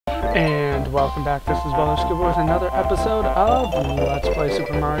And welcome back, this is Scuba with another episode of Let's Play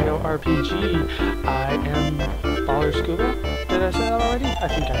Super Mario RPG. I am Baller Scuba. Did I say that already? I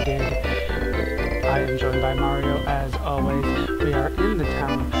think I did. I am joined by Mario as always. We are in the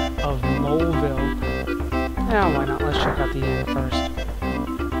town of Moleville. Now, why not? Let's check out the inn first.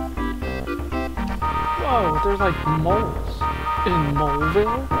 Whoa, there's like moles in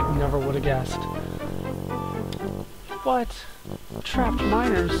Moleville? Never would have guessed. What? Trapped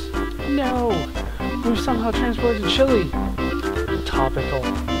miners? No! We've somehow transported Chili! Topical.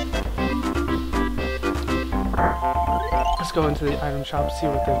 Let's go into the item shop, see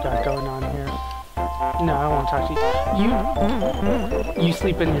what they've got going on here. No, I don't want to talk to you. You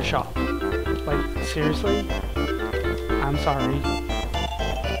sleep in your shop. Like, seriously? I'm sorry.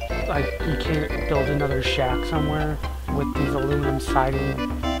 Like, you can't build another shack somewhere with these aluminum siding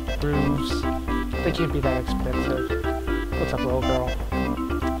roofs. They can't be that expensive. What's up, little girl?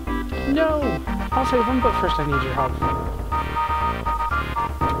 No! I'll save them, but first I need your help.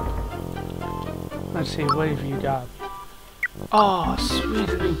 Let's see, what have you got? Oh, sweet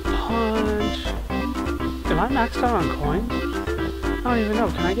new punch! Am I maxed out on coins? I don't even know.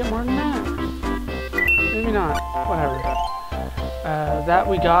 Can I get more than that? Maybe not. Whatever. That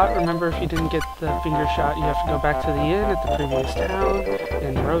we got. Remember, if you didn't get the finger shot, you have to go back to the inn at the previous town.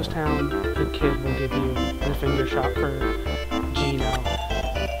 In Rose Town, the kid will give you the finger shot for Gino.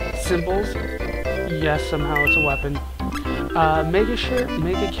 Symbols? Yes, somehow it's a weapon. Mega shirt,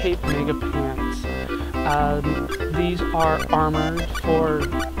 mega cape, mega pants. These are armored for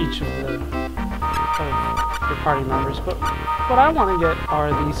each of your party members, but what I want to get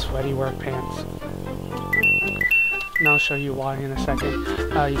are these sweaty work pants. And I'll show you why in a second.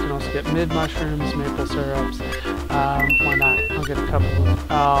 You can also get mid-mushrooms, maple syrups. Why not? I'll get a couple of...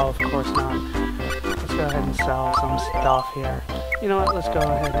 Oh, of course not. Let's go ahead and sell some stuff here. You know what? Let's go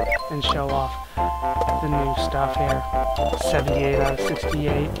ahead and show off the new stuff here. 78 out of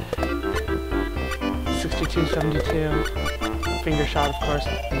 68. 62, 72. Finger shot, of course,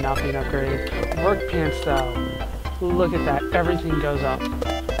 not being upgraded. Work pants, though. Look at that. Everything goes up.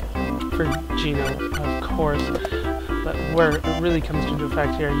 For Gino, of course. But where it really comes into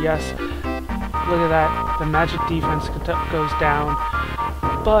effect here, yes, look at that, the magic defense goes down,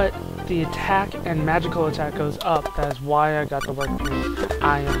 but the attack and magical attack goes up. That is why I got the work pants.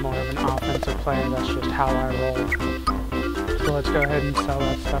 I am more of an offensive player, that's just how I roll. So let's go ahead and sell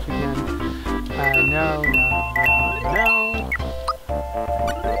that stuff again. No.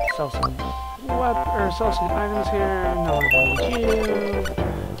 Sell some items here. No, I don't need you.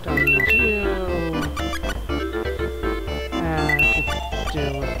 Don't need you. Do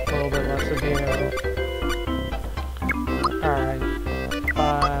with a little bit less of you. Alright.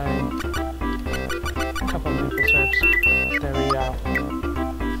 Buy a couple maple syrups. There we go.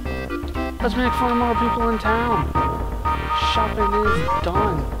 Let's make 4 more people in town. Shopping is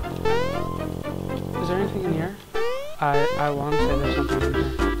done. Is there anything in here? I want to say there's something in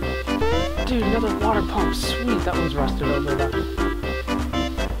here. Dude, another water pump. Sweet, that one's rusted over though.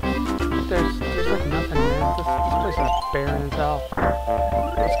 There's like nothing, man. This place is barren as hell.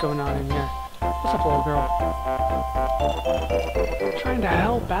 What's going on in here? What's up, little girl? Trying to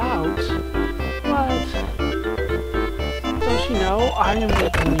help out? What? Don't you know? I am the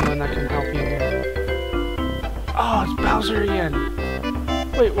only one that can help you here. Oh, it's Bowser again!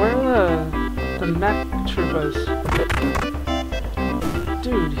 Wait, where are the mech troopers?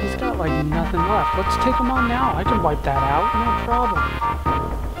 Dude, he's got like nothing left. Let's take him on now. I can wipe that out, no problem.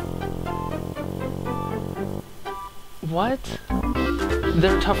 What?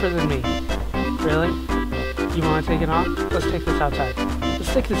 They're tougher than me. Really? You want to take it on? Let's take this outside.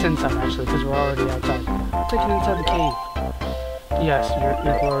 Let's take this inside, actually, because we're already outside. Let's take it inside the cave. Yes,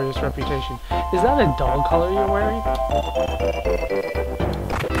 your glorious reputation. Is that a dog color you're wearing?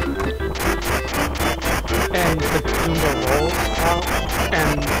 And the Goomba rolls out,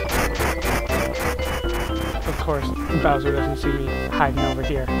 and... Of course, Bowser doesn't see me hiding over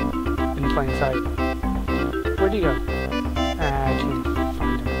here in plain sight. Where'd he go? I can't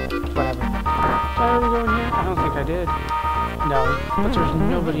find him. Whatever. Did I already go in here? I don't think I did. No, but there's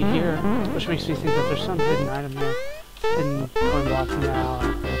nobody here, which makes me think that there's some hidden item here. Hidden coin block. No,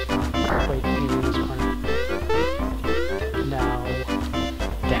 there's not. Wait, maybe in this corner. No.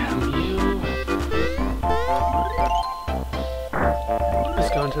 Damn you.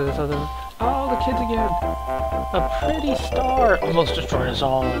 Let's go into this other... Oh, the kids again. A pretty star. Almost destroyed us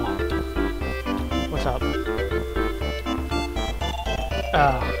all. What's up?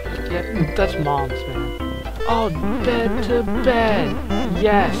 Yeah, that's mom's, man. Oh, bed to bed!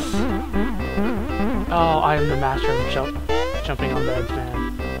 Yes! Oh, I am the master of jumping on beds,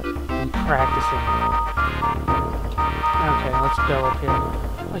 man. practicing. Okay, let's go up here.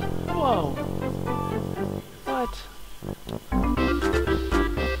 Like, whoa! What?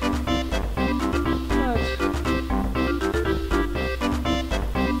 What?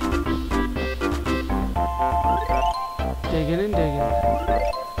 Digging and digging.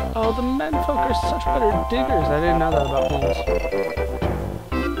 Oh, the menfolk are such better diggers. I didn't know that about moles.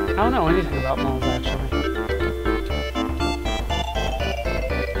 I don't know anything about moles, actually.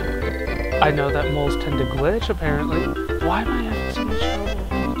 I know that moles tend to glitch, apparently. Why am I having so much trouble?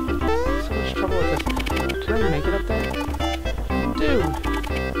 So much trouble with this. Can I make it up there? Dude!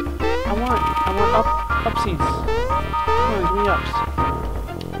 I want upsies. Come on, give me ups.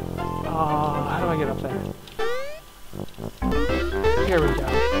 How do I get up there? Here we go.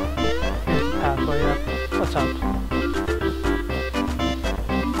 Here's the pathway up. What's up?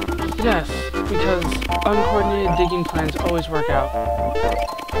 Yes, because uncoordinated digging plans always work out.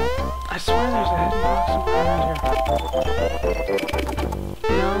 I swear there's a hidden box somewhere around here.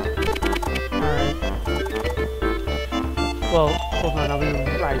 No? Alright. Well, hold on, I'll be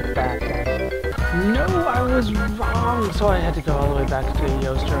right back then. No, I was wrong! So I had to go all the way back to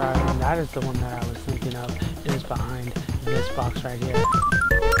Yoster Island. That is the one that I was thinking of. It is behind this box right here.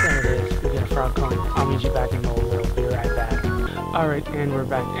 There it is. We get a frog coin. I'll meet you back in Moleville. Be right back. Alright, and we're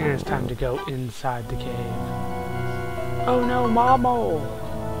back. And it's time to go inside the cave. Oh no, Mamo!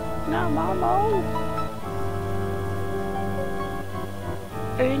 No, Mamo!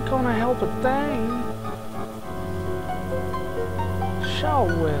 Ain't gonna help a thing. Sure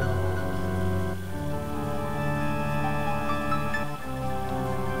will.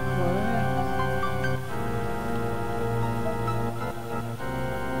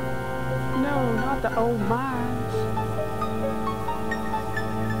 The old mines.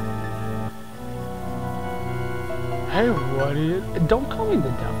 Hey, what are you? Don't call me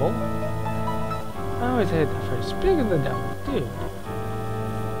the devil. I always hate that phrase. Speak of the devil, dude.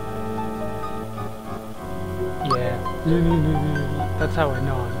 Yeah. That's how I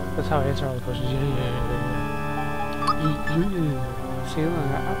know him. That's how I answer all the questions. Yeah. See,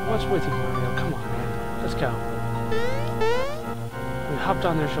 what's with you, Mario? Come on, man. Let's go. We hopped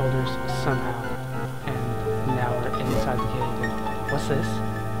on their shoulders somehow. Now we're inside the cave. What's this?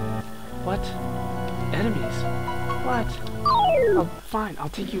 What? Enemies? What? Oh, fine, I'll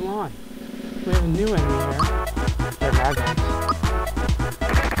take you on. We have a new enemy here. They're maggots.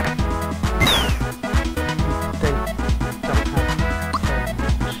 They don't have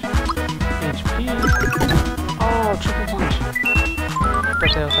HP. Oh, triple punch. But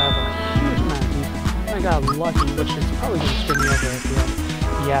they also have a huge amount of defense. I got lucky, which is probably going to screw me over at the end.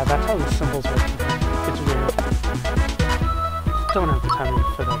 Yeah, that's how the symbols work. It's weird. Don't have the time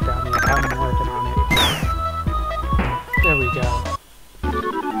for that down yet. I'm working on it. There we go.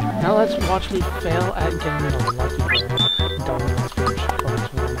 Now let's watch me fail at getting the lucky bird. Donuts, fish, coins,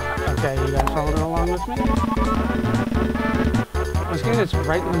 why not? Okay, you guys following along with me? Once again, it's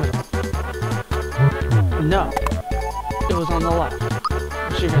right in the middle. No. It was on the left.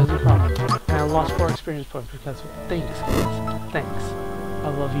 Which you guys are problem. And I lost 4 experience points because of thanks, guys. Thanks. I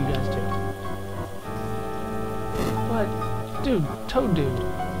love you guys too. What? Dude, Toad Dude.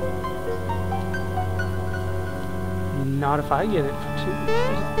 Not if I get it for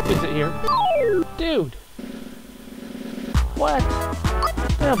 2. Is it here? Dude! What?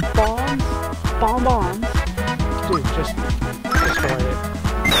 They have bombs? Bonbons? Dude, just destroy it.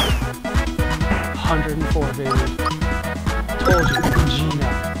 104, baby. Told you, Gina.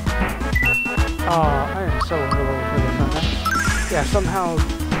 Oh, I am so overloaded for this, aren't I? Yeah, somehow...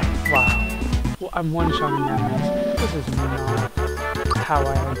 Wow. Well, I'm one-shotting enemies. This is not how I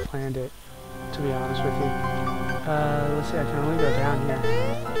had planned it, to be honest with you. Let's see, I can only go down here.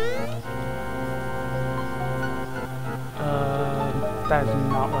 That is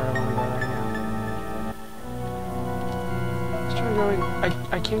not where I want to go right now. Let's try going...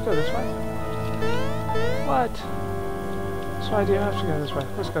 I can't go this way? What? So I do have to go this way.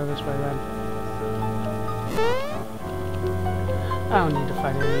 Let's go this way then. I don't need to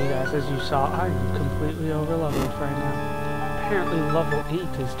fight any of you guys. As you saw, I am completely over-leveled right now. Apparently level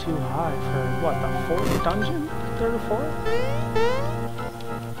 8 is too high for, what, the 4th dungeon? 3rd or 4th?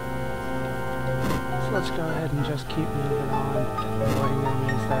 So let's go ahead and just keep moving on, avoiding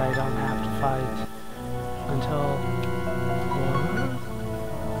enemies that I don't have to fight until...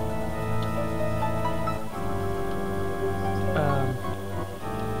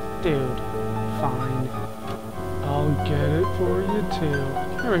 Dude, fine. I'll get it for you too.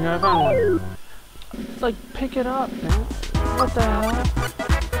 Here we go, I found one. It's like, pick it up, man. What the hell?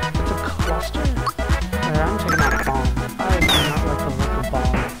 It's a cluster? Alright, I'm taking out bombs. I do not like the look of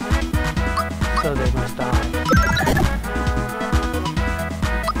bombs. So they must die.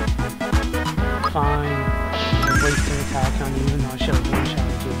 Fine. I'm wasting attack on you even though I should have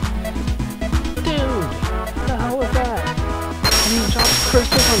one-shotted you. Dude! What the hell was that? Can you drop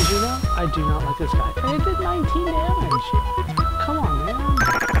crystals on Juno? I do not like this guy. And it did 19 damage! Come on, man.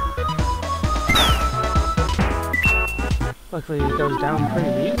 Luckily it goes down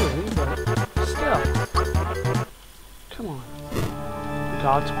pretty easily, but still. Come on.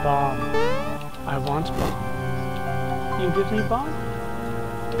 Got bomb. I want bomb. You give me bomb?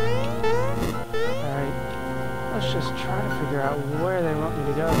 Alright. Let's just try to figure out where they want me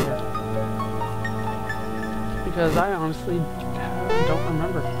to go here. Because I honestly don't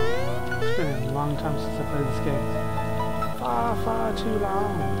remember. It's been a long time since I played this game. Far too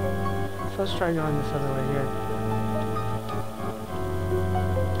long. So let's try going this other way here.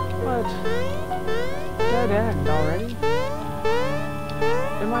 What? Dead end already?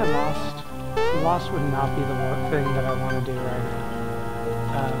 Am I lost? Lost would not be the one thing that I want to do right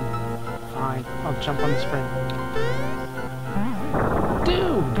now. Fine. I'll jump on the spring.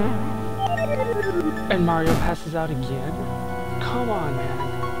 Dude! And Mario passes out again? Come on,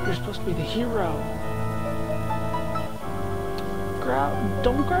 man. You're supposed to be the hero.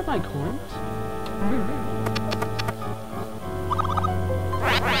 Don't grab my coins.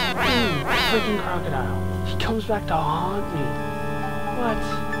 Freaking crocodile. He comes back to haunt me.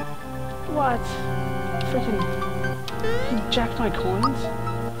 What? Freaking... He jacked my coins?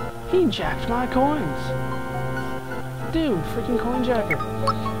 He jacked my coins! Dude, freaking coin jacker.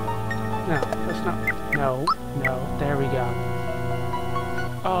 No, that's not... No, there we go.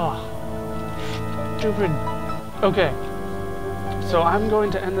 Oh. Stupid. Okay. So I'm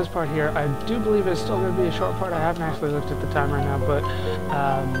going to end this part here. I do believe it's still going to be a short part. I haven't actually looked at the time right now, but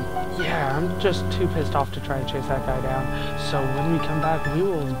yeah, I'm just too pissed off to try to chase that guy down. So when we come back, we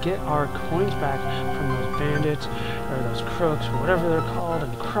will get our coins back from those bandits, or those crooks, or whatever they're called,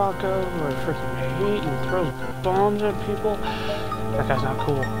 and Croco, who I freaking hate and throws bombs at people. That guy's not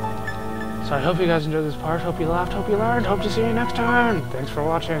cool. So I hope you guys enjoyed this part. Hope you laughed, hope you learned. Hope to see you next time. Thanks for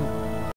watching.